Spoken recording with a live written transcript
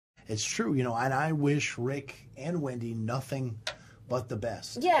It's true, you know, and I wish Rick and Wendy nothing but the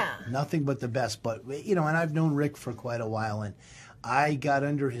best. Yeah. Nothing but the best. But, you know, and I've known Rick for quite a while, and I got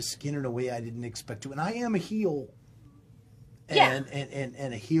under his skin in a way I didn't expect to. And I am a heel. And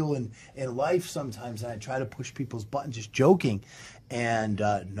a heel in life sometimes, and I try to push people's buttons, just joking. And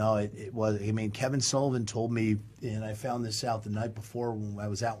no, it was. I mean, Kevin Sullivan told me, and I found this out the night before when I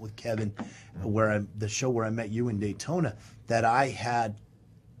was out with Kevin, the show where I met you in Daytona, that I had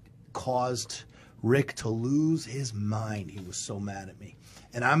caused Rick to lose his mind. He was so mad at me,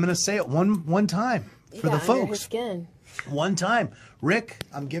 and I'm going to say it one time for the folks. His skin. One time, Rick,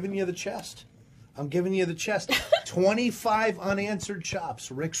 I'm giving you the chest. I'm giving you the chest. 25 unanswered chops.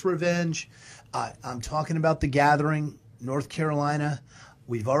 Rick's revenge. I'm talking about The Gathering, North Carolina.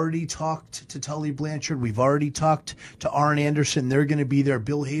 We've already talked to Tully Blanchard. We've already talked to Arn Anderson. They're going to be there.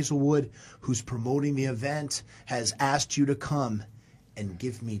 Bill Hazelwood, who's promoting the event, has asked you to come and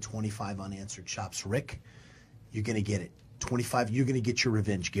give me 25 unanswered chops. Rick, you're going to get it. 25. You're going to get your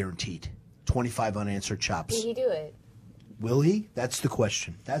revenge, guaranteed. 25 unanswered chops. Did he do it? Will he? That's the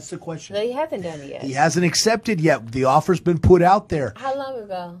question. That's the question. No, he hasn't done it yet. He hasn't accepted yet. The offer's been put out there. How long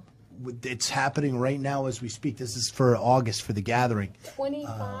ago? It's happening right now as we speak. This is for August for The Gathering.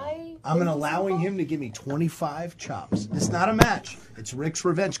 25? I'm allowing him to give me 25 chops. It's not a match. It's Rick's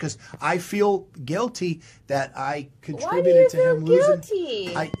revenge because I feel guilty that I contributed to him losing.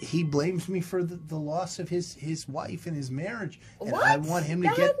 Guilty? He blames me for the loss of his wife and his marriage. And What? I want him to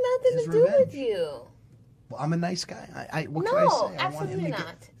that get has nothing his to do revenge. with you. Well, I'm a nice guy. What can I No, say? I want him absolutely to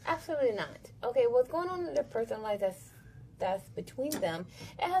not. Absolutely not. Okay, what's going on in their personal life that's between them,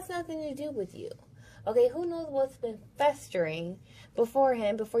 it has nothing to do with you. Okay, who knows what's been festering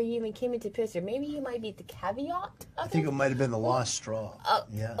beforehand before you even came into picture? Maybe you might be the caveat. I think it might have been the lost straw.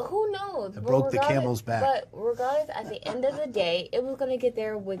 Yeah. Who knows? It broke the camel's back. But regardless, at the end of the day, it was going to get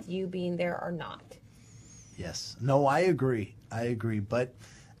there with you being there or not. Yes. No, I agree. I agree. But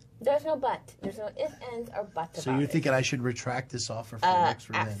there's no but. There's no ifs, ands, or buts so about you're it. thinking I should retract this offer for the next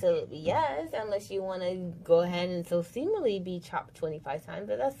revenge? Absolutely, yes. Unless you want to go ahead and so seemingly be chopped 25 times,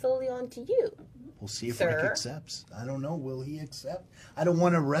 but that's solely on to you. We'll see if Sir. Rick accepts. I don't know. Will he accept? I don't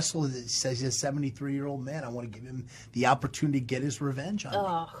want to wrestle with it. Says he's a 73-year-old man. I want to give him the opportunity to get his revenge on me.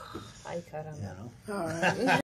 Oh, I cut him. You know? All right.